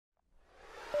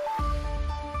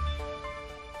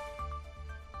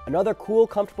Another cool,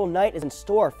 comfortable night is in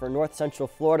store for north central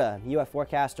Florida. UF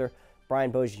forecaster Brian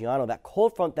Boggiano, that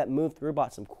cold front that moved through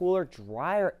brought some cooler,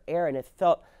 drier air, and it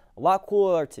felt a lot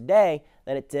cooler today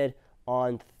than it did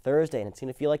on Thursday. And it's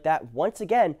going to feel like that once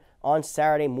again on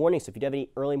Saturday morning. So if you do have any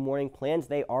early morning plans,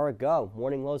 they are a go.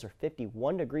 Morning lows are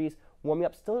 51 degrees, warming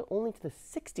up still only to the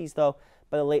 60s though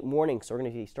by the late morning. So we're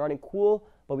going to be starting cool,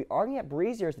 but we are going to get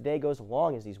breezier as the day goes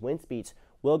along, as these wind speeds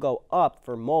will go up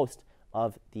for most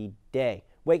of the day.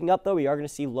 Waking up, though, we are going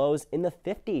to see lows in the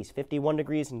 50s, 51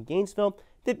 degrees in Gainesville,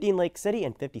 50 in Lake City,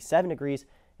 and 57 degrees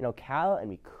in Ocala, and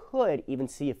we could even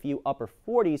see a few upper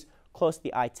 40s close to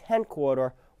the I-10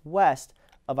 corridor west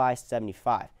of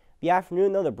I-75. The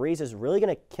afternoon, though, the breeze is really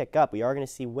going to kick up. We are going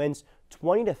to see winds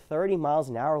 20 to 30 miles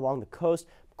an hour along the coast,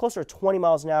 closer to 20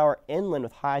 miles an hour inland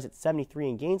with highs at 73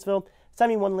 in Gainesville,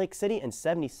 71 in Lake City, and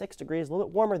 76 degrees, a little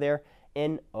bit warmer there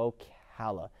in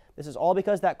Ocala. This is all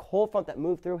because that cold front that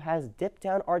moved through has dipped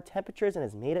down our temperatures and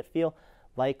has made it feel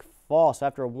like fall. So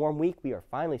after a warm week, we are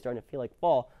finally starting to feel like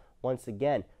fall once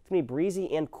again. It's going to be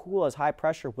breezy and cool as high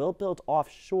pressure will build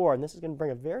offshore, and this is going to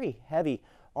bring a very heavy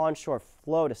onshore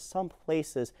flow to some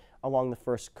places along the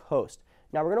first coast.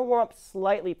 Now we're going to warm up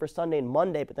slightly for Sunday and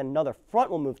Monday, but then another front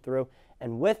will move through,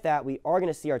 and with that, we are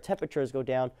going to see our temperatures go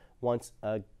down once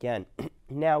again.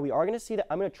 Now we are going to see that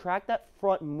I'm going to track that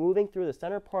front moving through the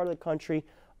center part of the country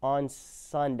on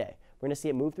Sunday. We're going to see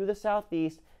it move through the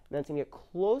southeast, and then it's going to get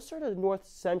closer to north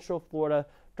central Florida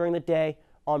during the day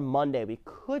on Monday. We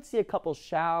could see a couple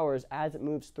showers as it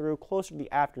moves through closer to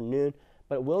the afternoon,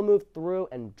 but it will move through,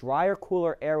 and drier,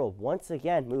 cooler air will once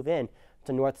again move in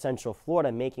to north central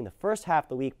Florida, making the first half of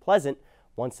the week pleasant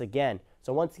once again.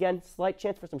 So once again, slight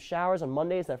chance for some showers on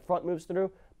Monday as that front moves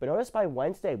through, but notice by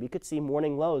Wednesday we could see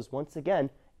morning lows once again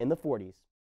in the 40s.